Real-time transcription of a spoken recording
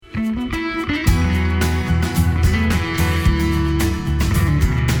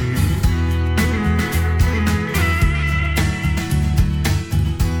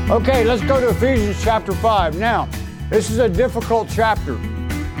Okay, let's go to Ephesians chapter 5. Now, this is a difficult chapter.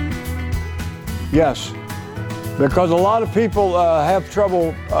 Yes, because a lot of people have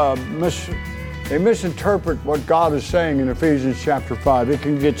trouble, they misinterpret what God is saying in Ephesians chapter 5. It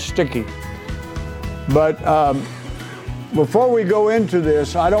can get sticky. But before we go into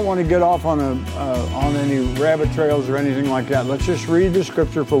this, I don't want to get off on any rabbit trails or anything like that. Let's just read the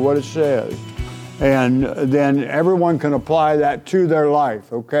scripture for what it says. And then everyone can apply that to their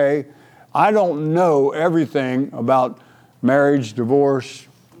life, okay? I don't know everything about marriage, divorce.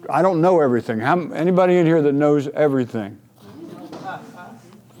 I don't know everything. Anybody in here that knows everything?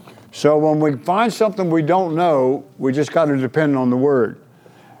 So when we find something we don't know, we just got to depend on the Word.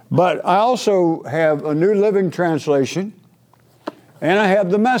 But I also have a New Living Translation, and I have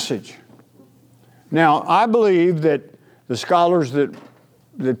the Message. Now, I believe that the scholars that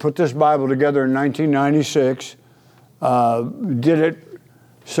put this Bible together in 1996 did it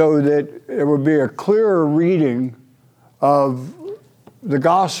so that it would be a clearer reading of the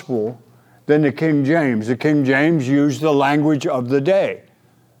gospel than the King James. The King James used the language of the day.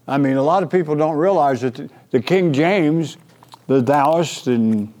 I mean, a lot of people don't realize that the King James, the thouest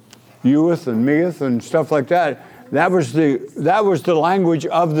and youeth and meeth and stuff like that, that was the language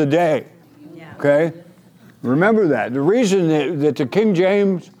of the day. Okay? Remember that. The reason that the King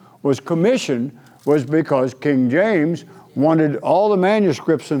James was commissioned was because King James wanted all the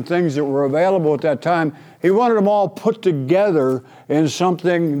manuscripts and things that were available at that time. He wanted them all put together in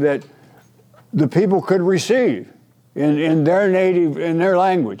something that the people could receive in their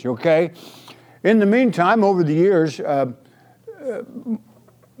language, okay? In the meantime, over the years,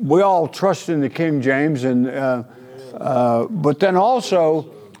 we all trust in the King James, but then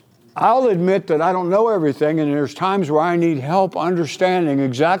also, I'll admit that I don't know everything, and there's times where I need help understanding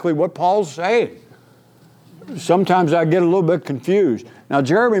exactly what Paul's saying. Sometimes I get a little bit confused. Now,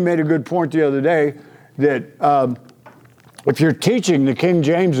 Jeremy made a good point the other day that if you're teaching, the King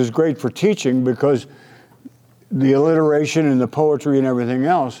James is great for teaching because the alliteration and the poetry and everything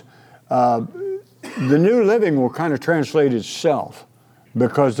else. The New Living will kind of translate itself,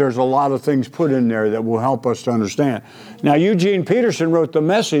 because there's a lot of things put in there that will help us to understand. Now, Eugene Peterson wrote the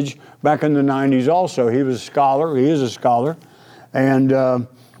Message back in the 90s also. He was a scholar. He is a scholar. And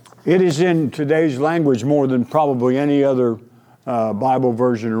it is in today's language more than probably any other Bible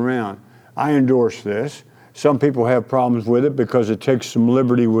version around. I endorse this. Some people have problems with it because it takes some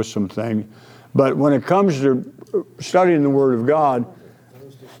liberty with some things. But when it comes to studying the Word of God,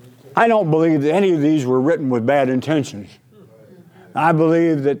 I don't believe that any of these were written with bad intentions. I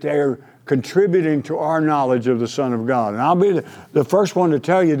believe that they're contributing to our knowledge of the Son of God. And I'll be the first one to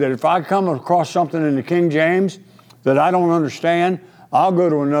tell you that if I come across something in the King James that I don't understand, I'll go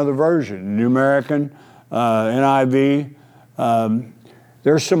to another version, New American, NIV.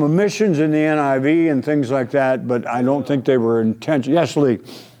 There's some omissions in the NIV and things like that, but I don't think they were intentional. Yes, Lee?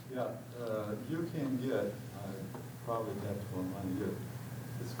 Yeah, you can get, I probably have to remind you,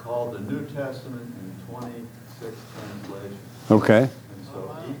 it's called the New Testament in 26 translations. Okay. And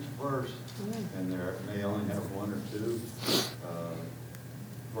so each verse in there may only have one or two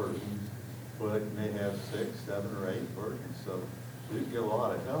versions, but it may have 6, 7, or 8 versions. So you get a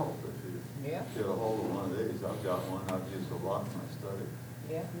lot of help if you get a hold of one of these. I've got one I've used a lot in my study.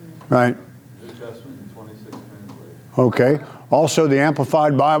 Yeah. Right. New Testament in 26 translations. Okay. Also the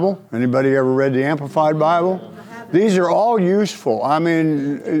Amplified Bible. Anybody ever read the Amplified Bible? These are all useful. I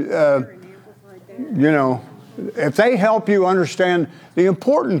mean, if they help you understand the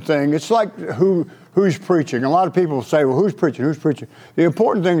important thing, it's like who's preaching. A lot of people say, well, who's preaching? Who's preaching? The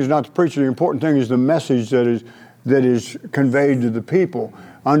important thing is not the preacher. The important thing is the message that is conveyed to the people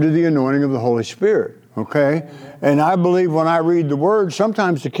under the anointing of the Holy Spirit. Okay? And I believe when I read the Word,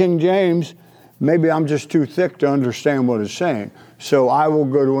 sometimes the King James, maybe I'm just too thick to understand what it's saying. So I will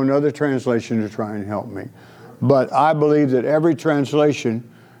go to another translation to try and help me. But I believe that every translation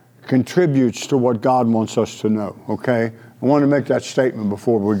contributes to what God wants us to know, okay? I want to make that statement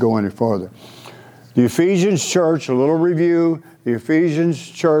before we go any further. The Ephesians church, a little review, the Ephesians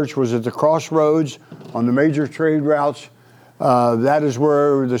church was at the crossroads on the major trade routes. That is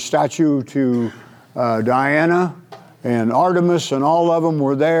where the statue to Diana and Artemis and all of them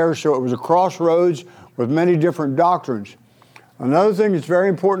were there, so it was a crossroads with many different doctrines. Another thing that's very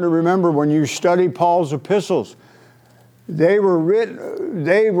important to remember when you study Paul's epistles, they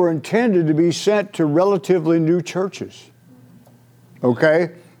were intended to be sent to relatively new churches. Okay?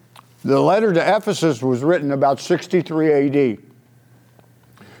 The letter to Ephesus was written about 63 AD.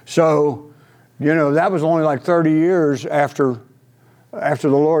 So, that was only like 30 years after the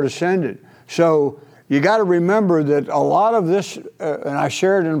Lord ascended. So, you got to remember that a lot of this, and I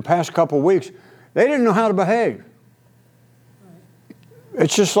shared in the past couple of weeks, they didn't know how to behave.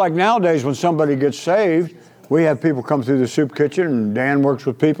 It's just like nowadays when somebody gets saved, we have people come through the soup kitchen, and Dan works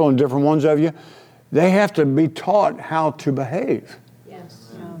with people, and different ones of you. They have to be taught how to behave.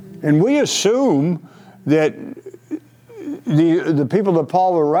 Yes. And we assume that the people that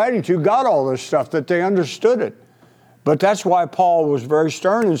Paul was writing to got all this stuff, that they understood it. But that's why Paul was very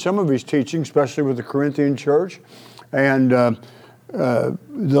stern in some of his teaching, especially with the Corinthian church. And the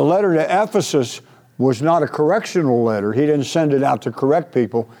letter to Ephesus was not a correctional letter. He didn't send it out to correct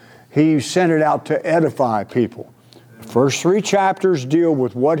people. He sent it out to edify people. The first 3 chapters deal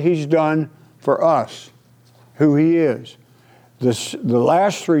with what he's done for us, who he is. The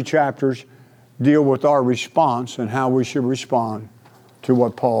last 3 chapters deal with our response and how we should respond to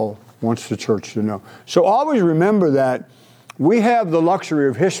what Paul wants the church to know. So always remember that we have the luxury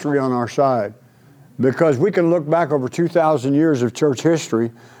of history on our side, because we can look back over 2,000 years of church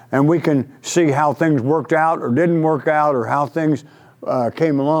history and we can see how things worked out or didn't work out, or how things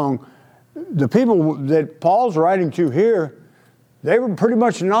came along. The people that Paul's writing to here, they were pretty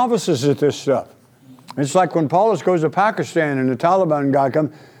much novices at this stuff. It's like when Paulus goes to Pakistan and the Taliban guy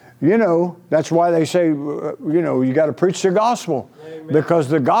comes, that's why they say, you got to preach the gospel. Amen. Because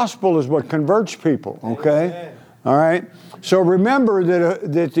the gospel is what converts people, okay? Amen. All right? So remember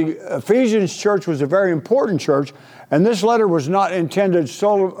that the Ephesians church was a very important church, and this letter was not intended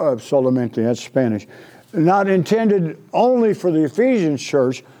solamente, that's Spanish, not intended only for the Ephesians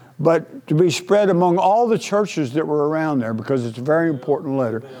church, but to be spread among all the churches that were around there, because it's a very important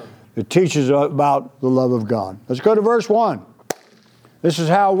letter that teaches about the love of God. Let's go to verse 1. This is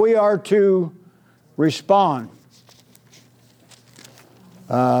how we are to respond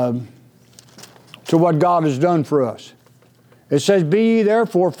to what God has done for us. It says, "Be ye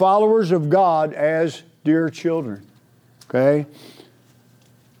therefore followers of God as dear children." Okay?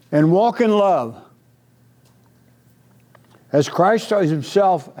 "And walk in love, as Christ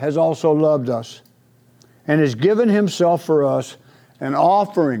himself has also loved us, and has given himself for us an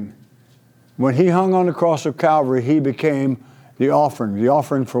offering." When he hung on the cross of Calvary, he became the offering. The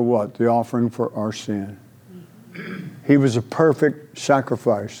offering for what? The offering for our sin. He was a perfect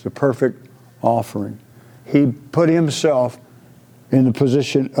sacrifice, the perfect offering. He put himself in the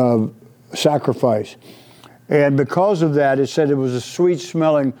position of sacrifice. And because of that, it said it was a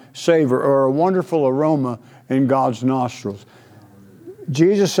sweet-smelling savor, or a wonderful aroma in God's nostrils.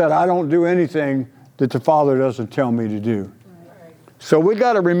 Jesus said, "I don't do anything that the Father doesn't tell me to do." So we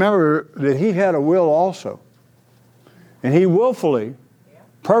got to remember that he had a will also. And he willfully,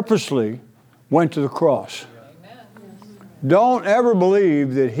 purposely went to the cross. Don't ever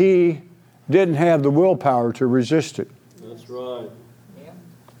believe that he didn't have the willpower to resist it. That's right.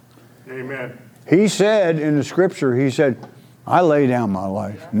 Amen. He said in the scripture, he said, "I lay down my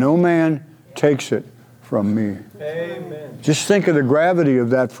life. No man takes it from me." Amen. Just think of the gravity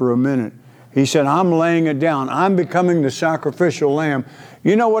of that for a minute. He said, "I'm laying it down. I'm becoming the sacrificial lamb."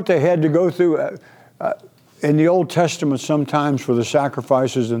 You know what they had to go through in the Old Testament sometimes for the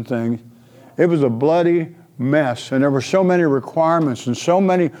sacrifices and things? It was a bloody mess, and there were so many requirements and so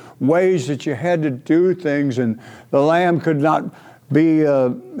many ways that you had to do things, and the lamb could not be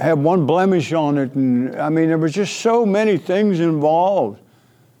have one blemish on it, and I mean there was just so many things involved.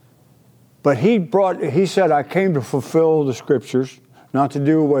 But he said, "I came to fulfill the scriptures, not to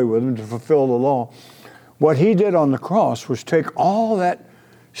do away with them, to fulfill the law." What he did on the cross was take all that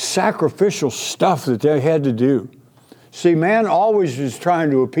sacrificial stuff that they had to do. See, man always is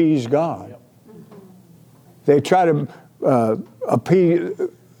trying to appease God. They try to appease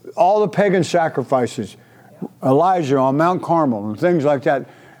all the pagan sacrifices, Elijah on Mount Carmel and things like that.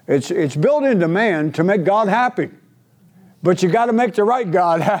 It's built into man to make God happy. But you got to make the right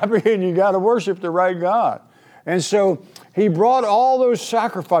God happy, and you got to worship the right God. And so he brought all those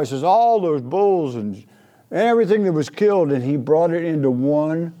sacrifices, all those bulls and everything that was killed, and he brought it into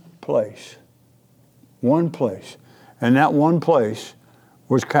one place. One place. And that one place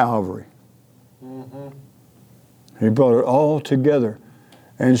was Calvary. Mm-hmm. He brought it all together.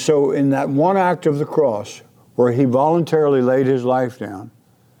 And so in that one act of the cross, where he voluntarily laid his life down,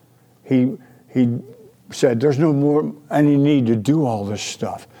 he said, "There's no more any need to do all this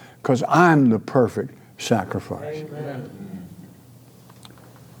stuff, because I'm the perfect sacrifice." Amen.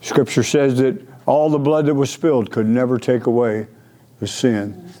 Scripture says that all the blood that was spilled could never take away the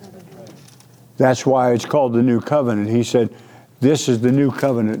sin. That's why it's called the New Covenant. He said, "This is the new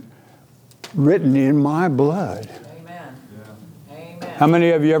covenant written in my blood." Amen. Yeah. Amen. How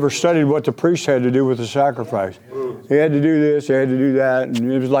many of you ever studied what the priest had to do with the sacrifice? He had to do this, he had to do that, and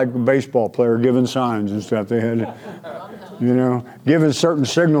it was like a baseball player giving signs and stuff. They had to, giving certain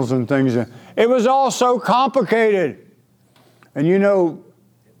signals and things. It was all so complicated. And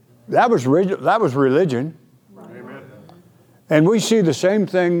that was religion. Amen. And we see the same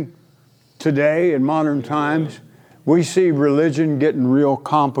thing today in modern times. We see religion getting real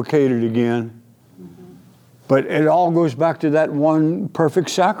complicated again. But it all goes back to that one perfect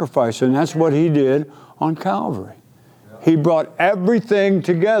sacrifice, and that's what he did on Calvary. He brought everything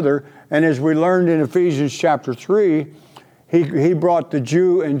together, and as we learned in Ephesians chapter 3, he brought the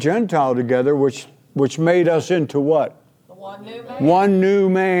Jew and Gentile together, which made us into what? One new man. One new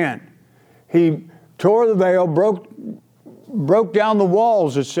man. He tore the veil, broke down the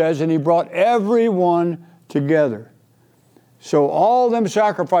walls, it says, and he brought everyone together. So all them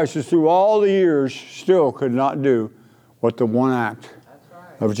sacrifices through all the years still could not do what the one act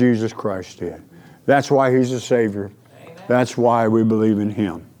of Jesus Christ did. That's why he's a Savior. Amen. That's why we believe in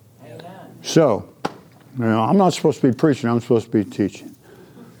him. Amen. So, I'm not supposed to be preaching, I'm supposed to be teaching.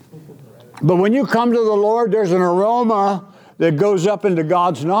 But when you come to the Lord, there's an aroma that goes up into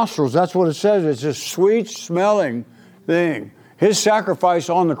God's nostrils. That's what it says. It's a sweet smelling thing. His sacrifice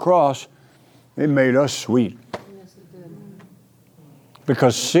on the cross, it made us sweet. Yes, it did.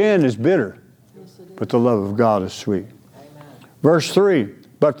 Because sin is bitter, but the love of God is sweet. Amen. Verse 3,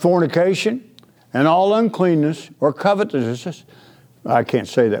 but fornication and all uncleanness or covetousness, I can't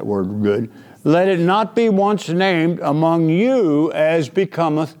say that word good, let it not be once named among you as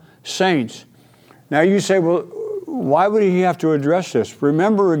becometh saints. Now you say, well, why would he have to address this?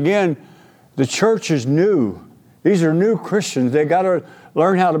 Remember again, the church is new. These are new Christians. They got to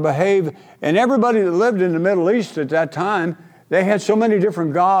learn how to behave. And everybody that lived in the Middle East at that time, they had so many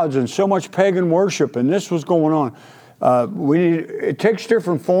different gods and so much pagan worship, and this was going on. It takes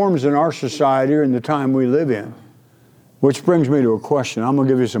different forms in our society or in the time we live in. Which brings me to a question. I'm going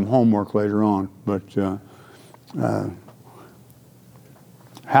to give you some homework later on, but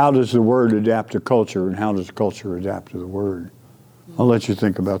how does the Word adapt to culture, and how does culture adapt to the Word? I'll let you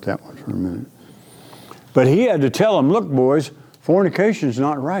think about that one for a minute. But he had to tell them, look, boys, fornication's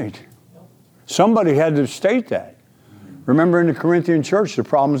not right. Somebody had to state that. Remember in the Corinthian church, the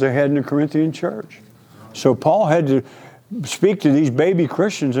problems they had in the Corinthian church. So Paul had to speak to these baby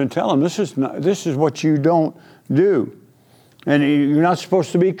Christians and tell them, this is what you don't do. And you're not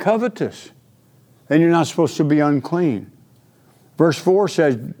supposed to be covetous. And you're not supposed to be unclean. Verse 4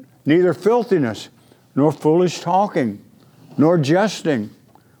 says, neither filthiness, nor foolish talking, nor jesting,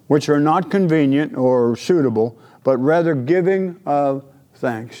 which are not convenient or suitable, but rather giving of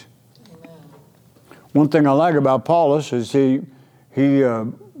thanks. Amen. One thing I like about Paulus is he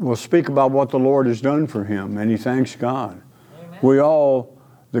will speak about what the Lord has done for him, and he thanks God. Amen.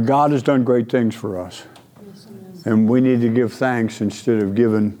 The God has done great things for us. And we need to give thanks instead of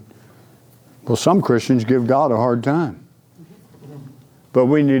giving. Well, some Christians give God a hard time. But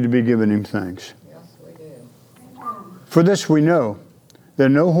we need to be giving him thanks. Yes, we do. For this we know, that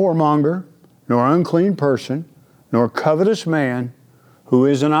no whoremonger, nor unclean person, nor covetous man, who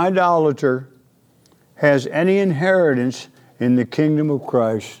is an idolater, has any inheritance in the kingdom of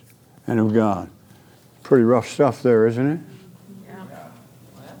Christ and of God. Pretty rough stuff there, isn't it?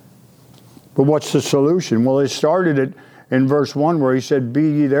 But what's the solution? Well, it started it in verse 1 where he said, be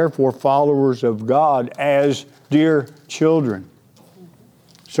ye therefore followers of God as dear children.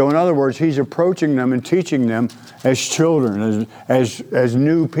 So in other words, he's approaching them and teaching them as children, as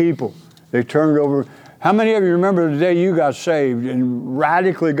new people. They turned over. How many of you remember the day you got saved and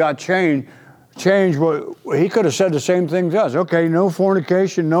radically got changed? Well, he could have said the same thing to us. Okay, no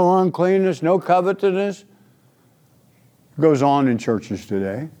fornication, no uncleanness, no covetousness. Goes on in churches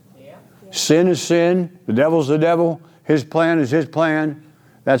today. Sin is sin. The devil's the devil. His plan is his plan.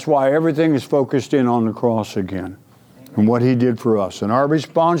 That's why everything is focused in on the cross again and what he did for us. And our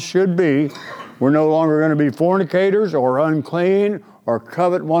response should be, we're no longer going to be fornicators or unclean or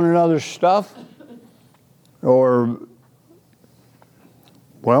covet one another's stuff or,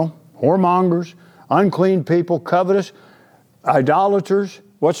 well, whoremongers, unclean people, covetous, idolaters.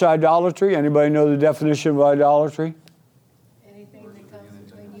 What's idolatry? Anybody know the definition of idolatry?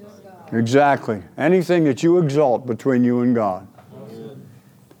 Exactly. Anything that you exalt between you and God.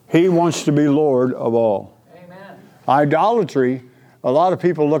 He wants to be Lord of all. Amen. Idolatry, a lot of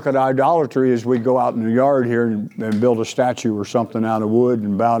people look at idolatry as we go out in the yard here and build a statue or something out of wood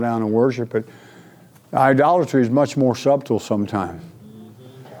and bow down and worship it. Idolatry is much more subtle sometimes.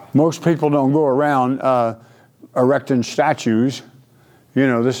 Most people don't go around erecting statues. You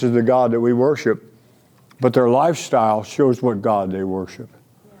know, this is the God that we worship. But their lifestyle shows what God they worship.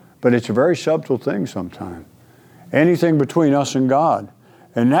 But it's a very subtle thing sometimes. anything between us and God.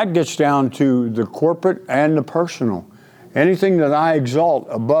 And that gets down to the corporate and the personal. Anything that I exalt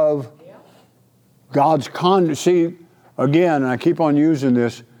above God's See, again, I keep on using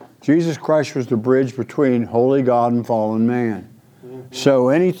this, Jesus Christ was the bridge between holy God and fallen man. So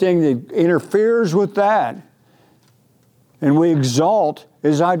anything that interferes with that and we exalt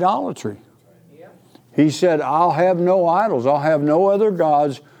is idolatry. He said, I'll have no idols. I'll have no other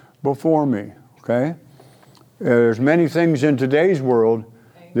gods before me. Okay? There's many things in today's world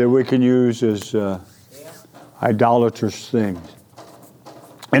that we can use as idolatrous things.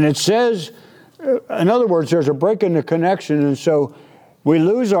 And it says, in other words, there's a break in the connection, and so we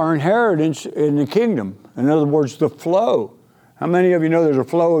lose our inheritance in the kingdom. In other words, the flow. How many of you know there's a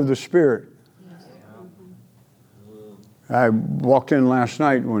flow of the Spirit? I walked in last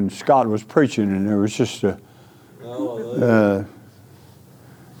night when Scott was preaching, and there was just there was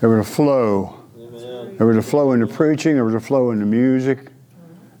a flow. There was a flow in the preaching, there was a flow in the music,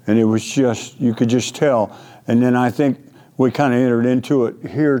 and it was just, you could just tell. And then I think we kind of entered into it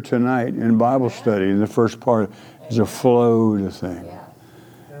here tonight in Bible study. In the first part, is a flow to things.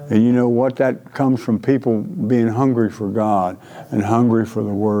 And you know what? That comes from people being hungry for God and hungry for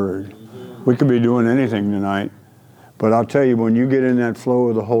the Word. We could be doing anything tonight, but I'll tell you, when you get in that flow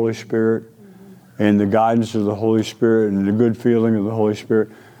of the Holy Spirit and the guidance of the Holy Spirit and the good feeling of the Holy Spirit,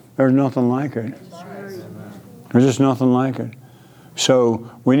 there's nothing like it. There's just nothing like it. So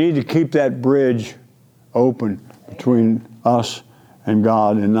we need to keep that bridge open between us and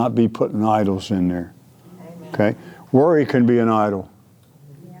God and not be putting idols in there. Okay? Worry can be an idol.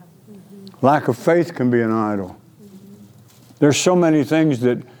 Lack of faith can be an idol. There's so many things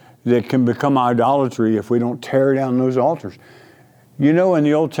that can become idolatry if we don't tear down those altars. You know, in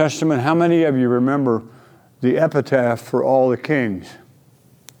the Old Testament, how many of you remember the epitaph for all the kings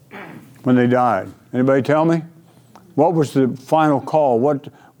when they died? Anybody tell me? What was the final call? What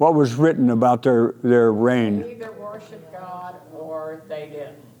was written about their reign? They either worship God or they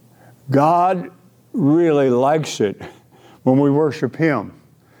didn't. God really likes it when we worship Him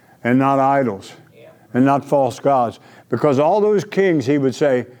and not idols and not false gods. Because all those kings, he would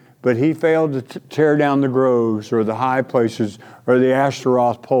say, but he failed to tear down the groves or the high places or the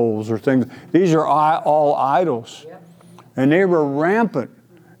Ashtaroth poles or things. These are all idols. And they were rampant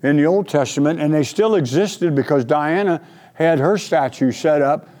in the Old Testament, and they still existed because Diana had her statue set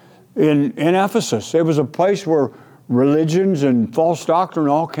up in Ephesus. It was a place where religions and false doctrine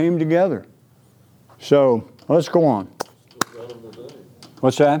all came together. So let's go on.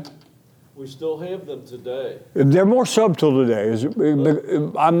 What's that? We still have them today. They're more subtle today.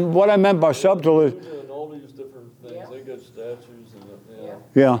 What I meant by subtle is... And all these different things. They got statues and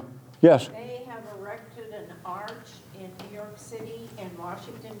Yeah. Yes. They have erected an arch in New York City and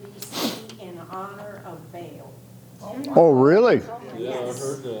Washington, D.C. in honor of Baal. Oh, really? Yeah, I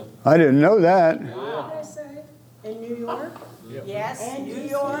heard that. I didn't know that. In New York? Yes, New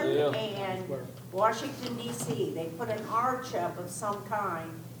York and Washington, D.C. They put an arch up of some kind.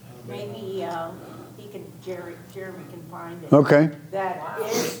 Maybe Jeremy can find it. Okay. That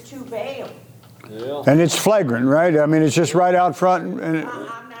is to Baal. Yeah. And it's flagrant, right? I mean, it's just right out front. And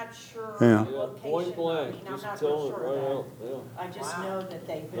I'm not sure. Yeah. Yeah, point blank. I'm Just not tell real it sure right of out. that. Yeah. I just know that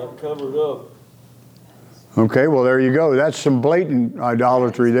they Not built. covered up. Okay, well, there you go. That's some blatant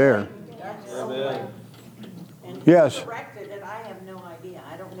idolatry there. Amen. And Yes. who erected it, I have no idea.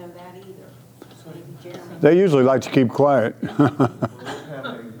 I don't know that either. Jeremy. They usually like to keep quiet. They're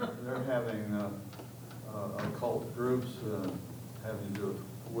having occult groups having to do with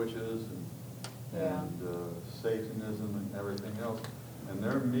witches and Satanism and everything else. And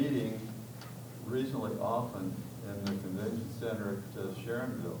they're meeting reasonably often in the convention center at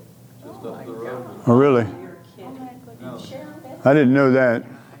Sharonville, just up the road. Oh, really? You're kidding. No, I didn't know that.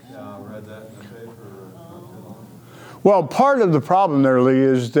 yeah, I read that in the paper not too long. Well, part of the problem there, Lee,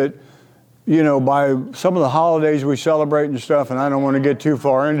 is that, you know, by some of the holidays we celebrate and stuff, and I don't want to get too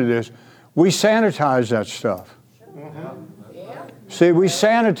far into this, we sanitize that stuff. See, we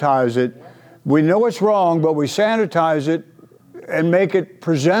sanitize it. We know it's wrong, but we sanitize it and make it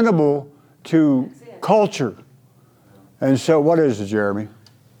presentable to culture. And so what is it, Jeremy?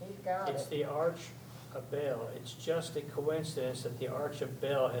 It's the Arch of Baal. It's just a coincidence that the Arch of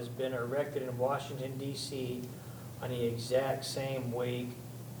Baal has been erected in Washington, D.C. on the exact same week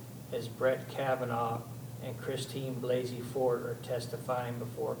as Brett Kavanaugh and Christine Blasey Ford are testifying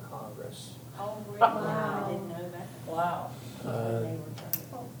before Congress. Oh, really? I didn't know that. Wow. They were trying to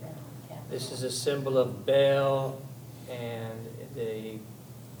vote down Capitol. This is a symbol of Baal, and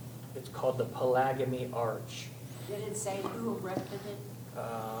it's called the Pelagamy Arch. Did it say who erected it?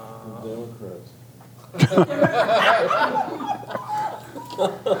 The Democrats.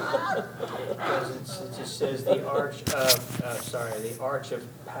 Because it just says the Arch of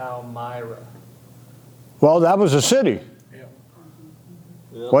Palmyra. Well, that was a city.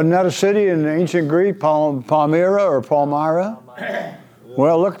 Wasn't that a city in ancient Greek, Palmyra or Palmyra? Palmyra.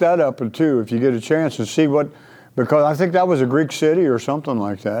 Well, look that up too if you get a chance and see what, because I think that was a Greek city or something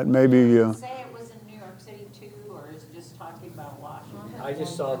like that. Maybe. Say it was in New York City too, or is it just talking about Washington? I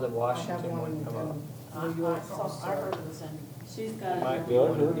just saw the Washington one come up. I heard it was in. She's got Might be Yeah, I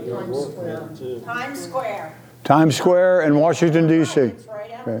one heard of you yours. working on it too. Times Square. Times Square in Washington, D.C. It's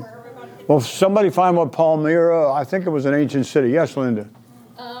right out Okay. where everybody. Well, somebody find what Palmyra, I think it was an ancient city. Yes, Linda.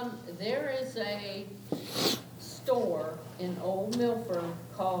 There is a store in Old Milford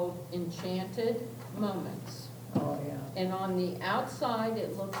called Enchanted Moments. Oh, yeah. And on the outside,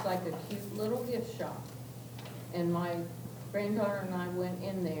 it looks like a cute little gift shop. And my granddaughter and I went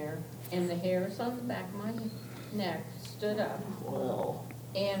in there, and the hairs on the back of my neck stood up. Wow.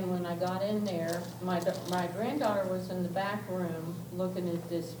 And when I got in there, my granddaughter was in the back room looking at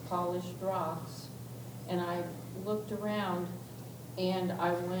this polished rocks. And I looked around and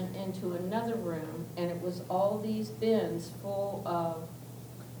I went into another room and it was all these bins full of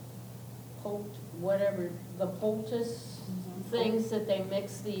the poultice things that they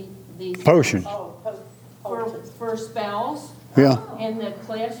mix these. Potion. Oh, For spells. Yeah. And the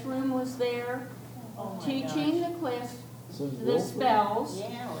classroom was there teaching the class the spells.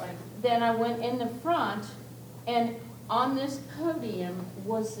 yeah, right. Then I went in the front, and on this podium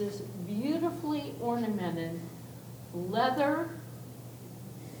was this beautifully ornamented leather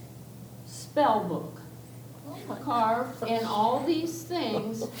spell book carved, and all these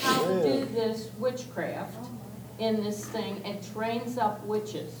things, how to do this witchcraft in this thing. It trains up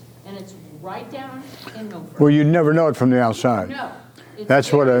witches, and it's right down in Milford. Well, you'd never know it from the outside. No. it's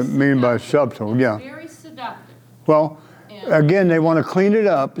That's what I very mean by seductive. subtle, yeah. Very seductive. Well, And- again, they want to clean it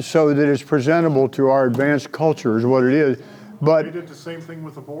up so that it's presentable to our advanced culture is what it is. They But, did the same thing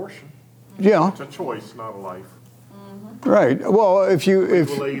with abortion. yeah, It's a choice, not a life. right. Well,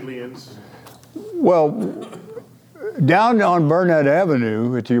 Legal aliens. well, down on Burnett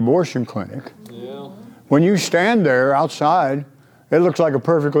Avenue at the abortion clinic, Yeah. when you stand there outside, it looks like a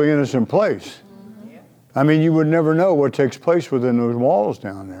perfectly innocent place. I mean, you would never know what takes place within those walls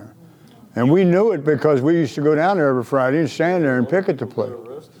down there. And we knew it because we used to go down there every Friday and stand there and picket the place. Got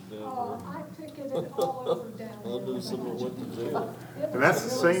arrested down Oh, I picketed all over down there. I knew there. someone went to jail. And that's the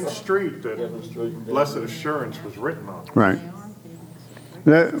same street that Demonstrating. Blessed Assurance was written on. Right.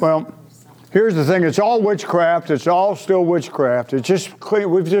 Well, here's the thing. It's all witchcraft. It's all still witchcraft. It's just clean.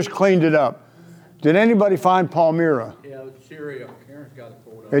 We've just cleaned it up. Did anybody find Palmyra? Yeah, Syria, Karen's got it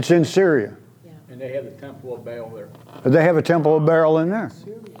pulled up, It's in Syria. and they have the Temple of Baal there. They have a temple of Beryl in there.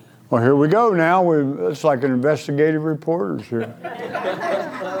 Well, here we go now. It's like an investigative reporters here.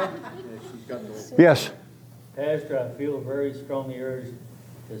 Yeah, she's got the, Yes. Pastor, I feel very strongly urged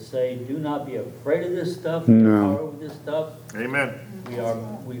to say, do not be afraid of this stuff. No. Power over this stuff. Amen.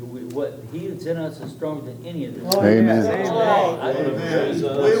 What He that's in us is stronger than any of this. Amen. I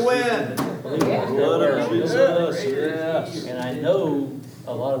believe We win. Blood of Jesus, yes. And I know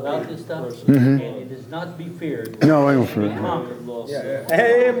a lot about this stuff, Mm-hmm. and it is not to be feared. No, I don't It can be fear. conquered.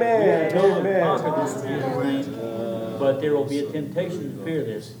 Amen. Go and conquer this evil thing, but there will be a temptation to fear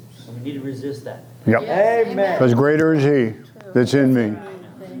this, and we need to resist that. Yep. Amen. Because greater is He that's in me.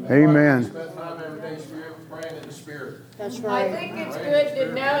 Amen. spend time every day praying in the Spirit. That's I right. think it's good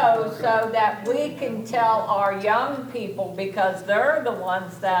to know so that we can tell our young people, because they're the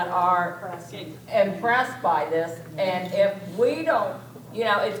ones that are impressed by this. And if we don't,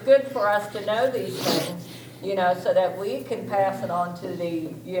 it's good for us to know these things, so that we can pass it on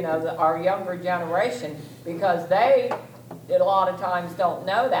to our younger generation, because they, a lot of times don't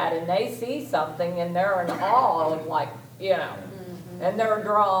know that, and they see something and they're in awe of and they're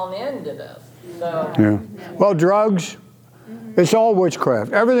drawn into this, so. Yeah. Well, drugs, it's all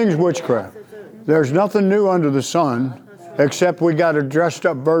witchcraft. Everything's witchcraft. There's nothing new under the sun, except we got a dressed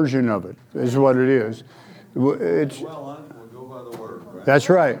up version of it, is what it is. It's, Well, we'll go by the word, right? that's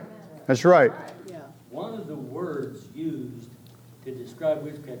right. That's right. One of the words used to describe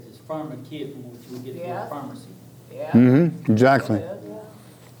witchcraft is pharmakia, from which we get the Yeah. word pharmacy. Yeah. Mm-hmm. Exactly.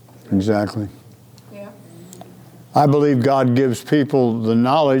 Exactly. Yeah. I believe God gives people the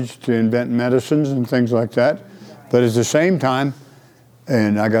knowledge to invent medicines and things like that. But at the same time,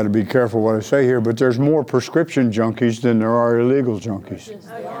 and I got to be careful what I say here, but there's more prescription junkies than there are illegal junkies.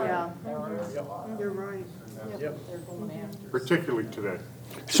 Yeah. You're right. Particularly today.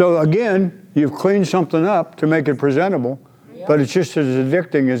 So again, you've cleaned something up to make it presentable, but it's just as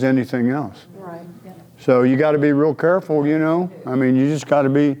addicting as anything else. Right. So you got to be real careful, you know. I mean, you just got to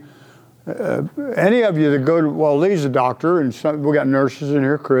be. Any of you that go to, well, Lee's a doctor, and we got nurses in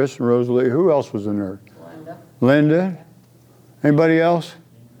here, Chris and Rosalie. Who else was a nurse? Linda. Anybody else?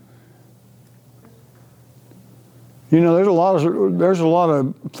 You know, there's a lot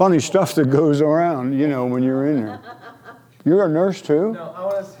of funny stuff that goes around, you know, when you're in there. You're a nurse too? No, I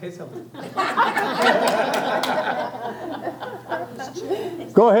want to say something.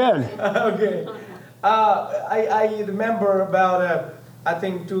 Go ahead. Okay. I remember about, I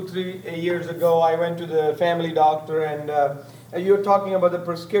think 2-3 years ago, I went to the family doctor, and you were talking about the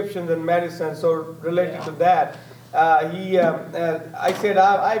prescriptions and medicine, so related to that, I said,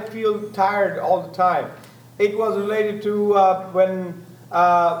 I feel tired all the time. It was related to when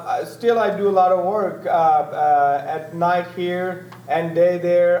still I do a lot of work at night here and day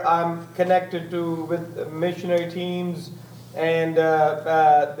there. I'm connected with missionary teams and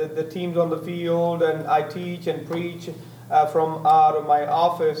the teams on the field, and I teach and preach from out of my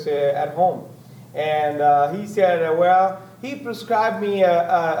office at home. And he said, well, he prescribed me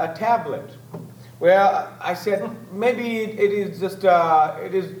a tablet. Well, I said, maybe it is just,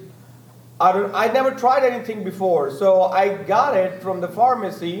 I never tried anything before, so I got it from the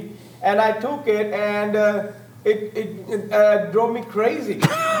pharmacy, and I took it, and it drove me crazy,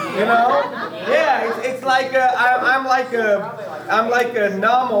 you know? Yeah, it's like I'm like a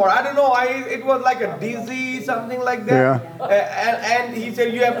numb, or I don't know. It was like a dizzy, something like that. Yeah. And he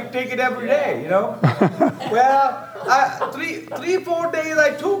said you have to take it every day, you know? Well, 3-4 days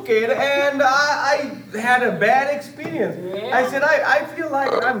I took it, and I had a bad experience. Yeah. I said I feel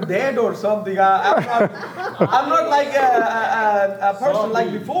like I'm dead or something. I'm not like a person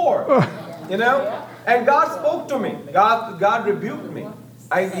like before, you know? And God spoke to me. God rebuked me.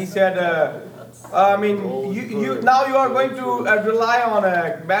 He said, I mean, you now you are going to rely on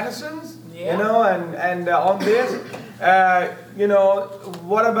medicines, you know, and on this, you know,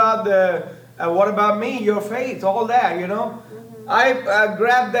 what about me, your faith, all that, you know? I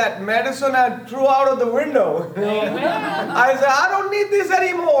grabbed that medicine and threw out of the window. I said, I don't need this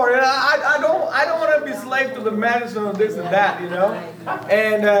anymore. I don't want to be slave to the medicine or this and that, you know.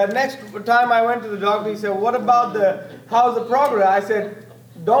 And next time I went to the doctor, he said, what about how's the progress? I said,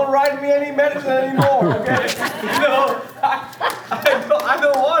 don't write me any medicine anymore, okay? You know, I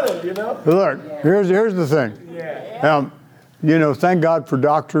don't want it, you know. Look, here's the thing. Yeah. You know, thank God for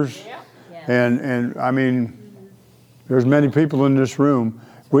doctors, and I mean, there's many people in this room.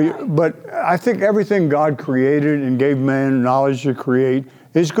 But I think everything God created and gave man knowledge to create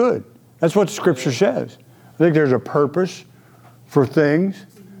is good. That's what the Scripture says. I think there's a purpose for things,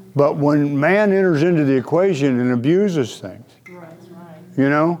 but when man enters into the equation and abuses things, you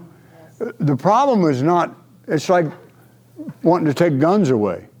know, the problem is not, it's like wanting to take guns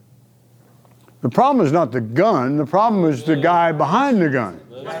away. The problem is not the gun, the problem is the guy behind the gun.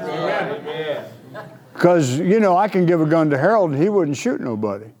 Because, you know, I can give a gun to Harold and he wouldn't shoot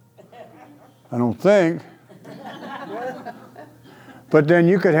nobody. I don't think. But then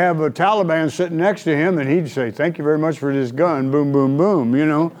you could have a Taliban sitting next to him and he'd say, thank you very much for this gun, boom, boom, boom, you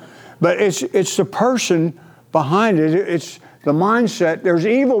know. But it's the person behind it. It's the mindset. There's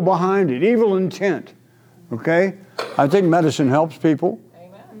evil behind it, evil intent, okay? I think medicine helps people,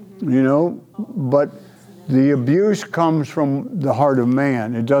 you know, but the abuse comes from the heart of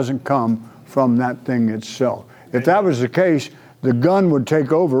man. It doesn't come from that thing itself. If that was the case, the gun would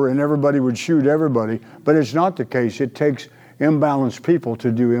take over and everybody would shoot everybody, but it's not the case. It takes imbalanced people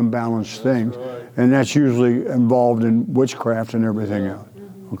to do imbalanced things, and that's usually involved in witchcraft and everything else,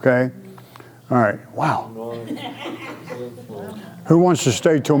 okay? All right, wow. Who wants to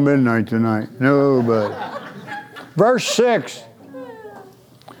stay till midnight tonight? Nobody. Verse 6.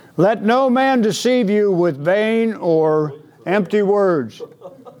 Let no man deceive you with vain or empty words.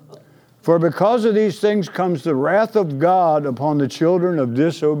 For because of these things comes the wrath of God upon the children of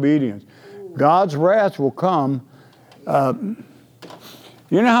disobedience. God's wrath will come. You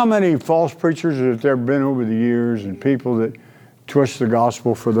know how many false preachers that there have been over the years, and people that twist the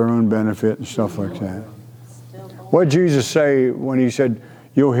gospel for their own benefit and stuff like that? What did Jesus say when he said,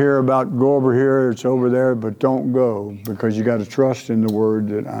 you'll hear about, go over here, it's over there, but don't go, because you got to trust in the word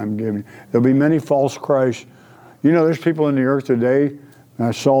that I'm giving. There'll be many false Christs. You know, there's people in the earth today.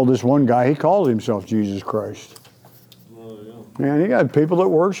 I saw this one guy, he called himself Jesus Christ. Man, he got people that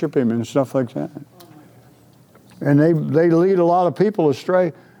worship him and stuff like that. And they lead a lot of people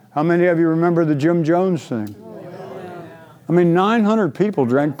astray. How many of you remember the Jim Jones thing? I mean, 900 people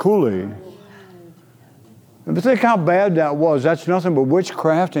drank Kool-Aid. But think how bad that was. That's nothing but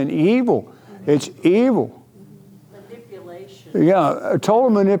witchcraft and evil. It's evil. Manipulation. Yeah, total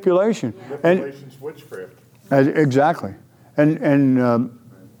manipulation. Manipulation's witchcraft. Exactly. And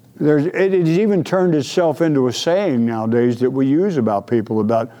it has even turned itself into a saying nowadays that we use about people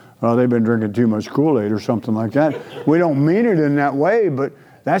about, well, they've been drinking too much Kool-Aid or something like that. We don't mean it in that way, but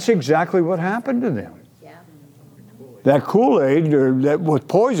that's exactly what happened to them. Yeah. That Kool-Aid that with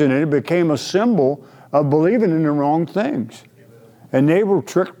poison in it became a symbol of believing in the wrong things. And they were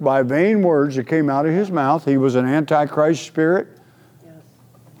tricked by vain words that came out of his mouth. He was an antichrist spirit. Yes.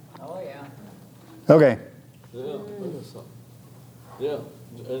 Oh, yeah. Okay. Yeah, that is something. Yeah,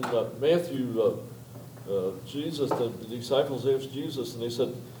 and Matthew, Jesus, the disciples asked Jesus, and they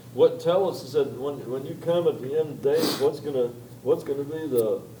said, tell us, he said, when you come at the end of the days, what's gonna be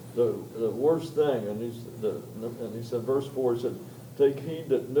the worst thing? And he said, verse 4, he said, take heed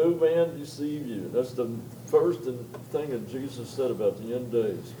that no man deceive you. That's the first thing that Jesus said about the end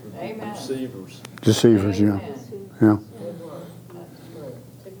days. Amen. Deceivers. Deceivers, yeah. Yeah.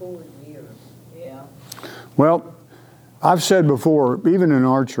 Yeah. Well, I've said before, even in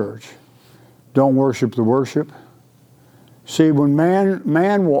our church, don't worship the worship. See, when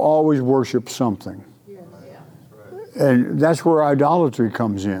man will always worship something. And that's where idolatry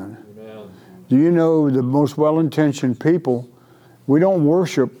comes in. Amen. Do you know the most well-intentioned people, we don't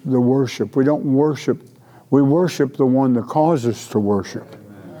worship the worship. We worship the one that causes us to worship.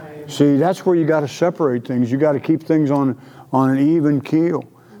 See, that's where you got to separate things. You got to keep things on an even keel.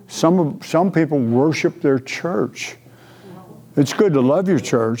 Some people worship their church. It's good to love your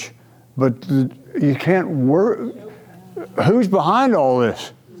church, but you can't work. Who's behind all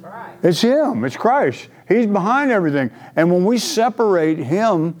this? It's Him. It's Christ. He's behind everything. And when we separate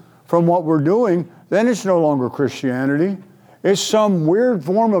Him from what we're doing, then it's no longer Christianity. It's some weird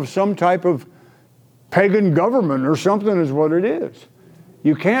form of some type of pagan government or something is what it is.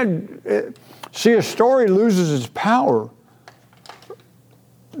 You can't... see, a story loses its power.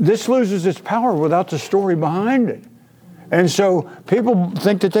 This loses its power without the story behind it. And so people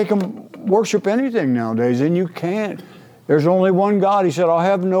think that they can worship anything nowadays, and you can't. There's only one God. He said, I'll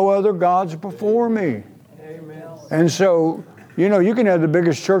have no other gods before me. Amen. And so, you know, you can have the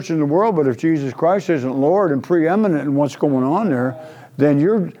biggest church in the world, but if Jesus Christ isn't Lord and preeminent in what's going on there, then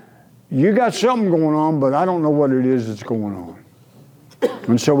you got something going on, but I don't know what it is that's going on.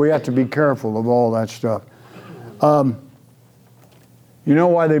 And so we have to be careful of all that stuff. You know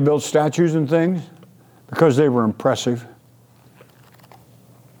why they built statues and things? Because they were impressive.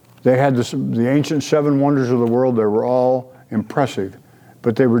 They had the ancient 7 wonders of the world. They were all impressive,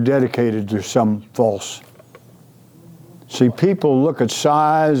 but they were dedicated to some false. See, people look at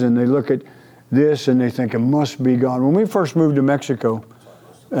size and they look at this and they think it must be God. When we first moved to Mexico,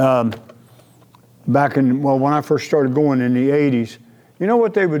 when I first started going in the 80s, you know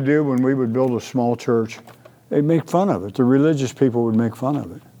what they would do when we would build a small church? They'd make fun of it. The religious people would make fun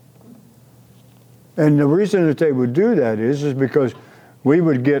of it. And the reason that they would do that is because we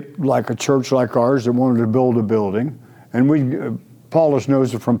would get like a church like ours that wanted to build a building, and Paulus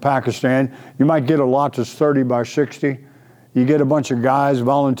knows it from Pakistan. You might get a lot that's 30 by 60. You get a bunch of guys,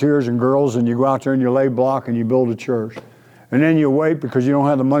 volunteers and girls, and you go out there and you lay block and you build a church. And then you wait because you don't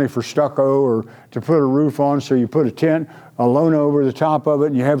have the money for stucco or to put a roof on, so you put a tent, a lona over the top of it,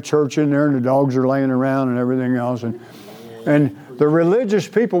 and you have church in there, and the dogs are laying around and everything else. And the religious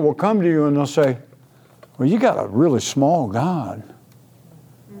people will come to you and they'll say, well, you got a really small God.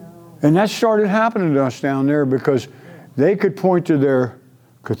 And that started happening to us down there because they could point to their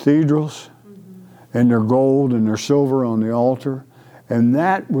cathedrals and their gold and their silver on the altar, and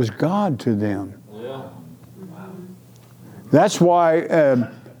that was God to them. Yeah. That's why,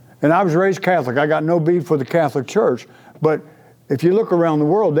 and I was raised Catholic. I got no beef with the Catholic Church, but if you look around the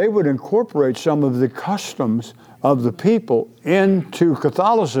world, they would incorporate some of the customs of the people into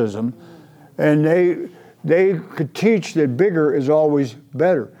Catholicism, and they could teach that bigger is always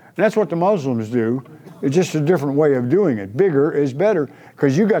better. And that's what the Muslims do. It's just a different way of doing it. Bigger is better,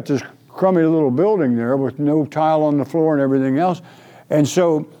 because you got this crummy little building there with no tile on the floor and everything else. And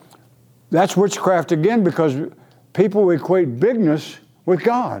so that's witchcraft again, because people equate bigness with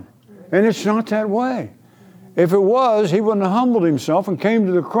God. And it's not that way. If it was, He wouldn't have humbled Himself and came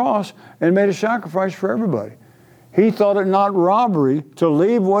to the cross and made a sacrifice for everybody. He thought it not robbery to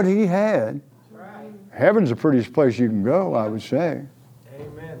leave what He had. Right. Heaven's the prettiest place you can go, I would say.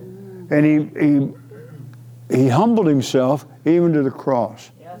 Amen. And he humbled Himself even to the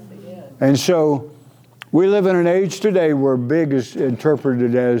cross. Yes, He did. And so we live in an age today where big is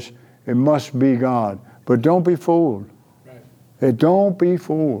interpreted as it must be God. But don't be fooled. Right. Don't be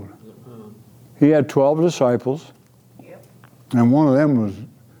fooled. He had 12 disciples, and one of them was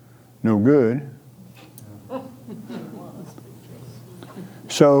no good.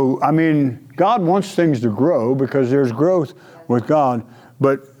 So, I mean, God wants things to grow because there's growth with God.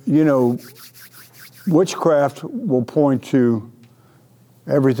 But, you know, witchcraft will point to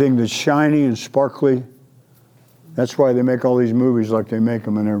everything that's shiny and sparkly. That's why they make all these movies like they make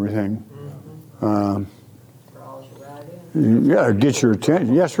them and everything. Yeah, it gets your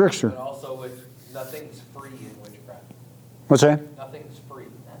attention. Yes, Rickster. But also, nothing's free in witchcraft. What's that? Nothing's free.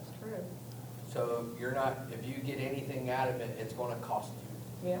 That's true. So if you get anything out of it, it's going to cost you.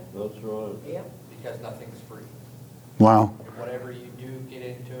 Yeah. That's right. Yep. Because nothing's free. Wow. And whatever you do get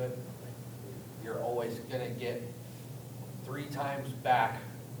into it, you're always going to get 3 times back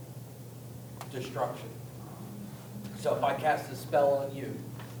destruction. So if I cast a spell on you,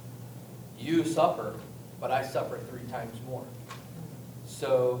 you suffer, but I suffer 3 times more.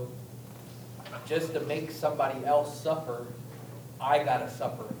 So just to make somebody else suffer, I got to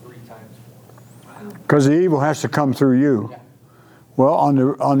suffer 3 times more. Because the evil has to come through you. Yeah. Well,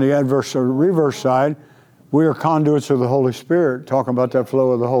 on the adverse or reverse side, we are conduits of the Holy Spirit, talking about that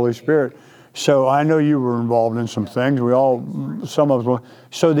flow of the Holy Spirit. So I know you were involved in some things. Some of us were.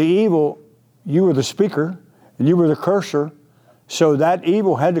 So the evil, you were the speaker, and you were the cursor. So that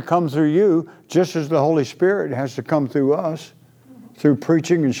evil had to come through you, just as the Holy Spirit has to come through us, through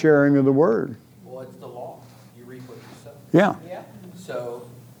preaching and sharing of the Word. Well, it's the law. You reap what you sow. Yeah. Yeah. So,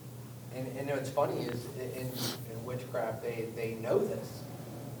 and what's funny is in witchcraft, they know this.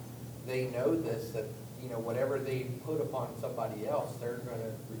 They know this, that, you know, whatever they put upon somebody else, they're going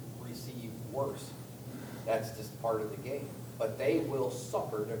to receive worse. That's just part of the game. But they will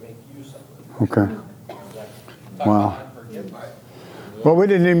suffer to make you suffer. Okay. Talk Wow. about unforgiveness. Well, we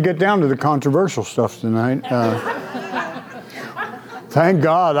didn't even get down to the controversial stuff tonight. Thank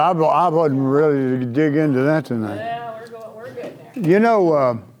God, I wasn't ready to dig into that tonight. Yeah, we're good there. You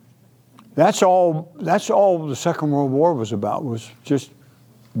know, that's all the Second World War was about, was just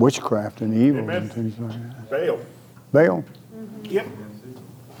witchcraft and evil Amen. and things like that. Baal. Baal. Yep.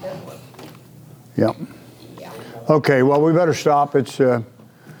 Yep. Okay, well, we better stop. It's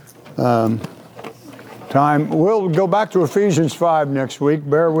time. We'll go back to Ephesians 5 next week.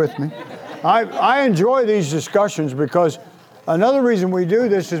 Bear with me. I enjoy these discussions because another reason we do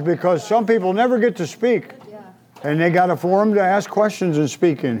this is because some people never get to speak. And they got a forum to ask questions and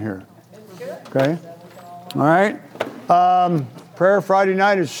speak in here. Okay? All right. Prayer Friday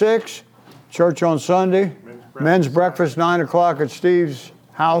night at 6. Church on Sunday. Men's breakfast 9 o'clock at Steve's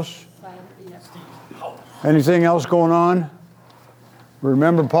house. Anything else going on?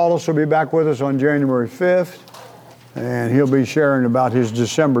 Remember, Paulus will be back with us on January 5th, and he'll be sharing about his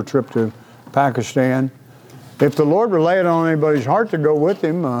December trip to Pakistan. If the Lord would lay it on anybody's heart to go with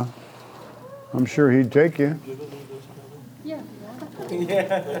him, I'm sure he'd take you. Yeah.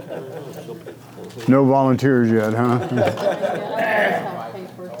 No volunteers yet, huh?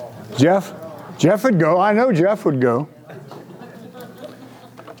 Jeff? Jeff would go. I know Jeff would go.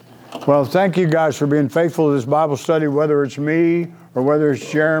 Well, thank you guys for being faithful to this Bible study, whether it's me or whether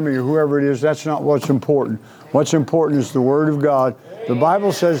it's Jeremy or whoever it is. That's not what's important. What's important is the Word of God. The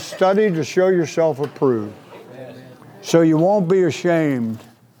Bible says, study to show yourself approved. So you won't be ashamed,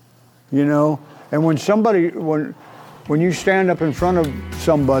 you know. And when you stand up in front of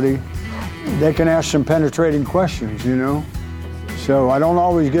somebody, they can ask some penetrating questions, you know. So I don't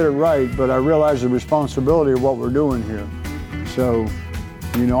always get it right, but I realize the responsibility of what we're doing here. So,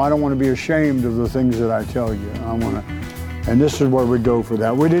 you know, I don't want to be ashamed of the things that I tell you. And this is where we go for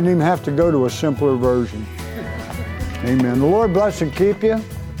that. We didn't even have to go to a simpler version. Amen. The Lord bless and keep you.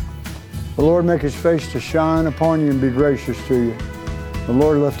 The Lord make his face to shine upon you and be gracious to you. The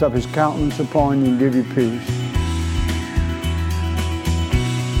Lord lift up his countenance upon you and give you peace.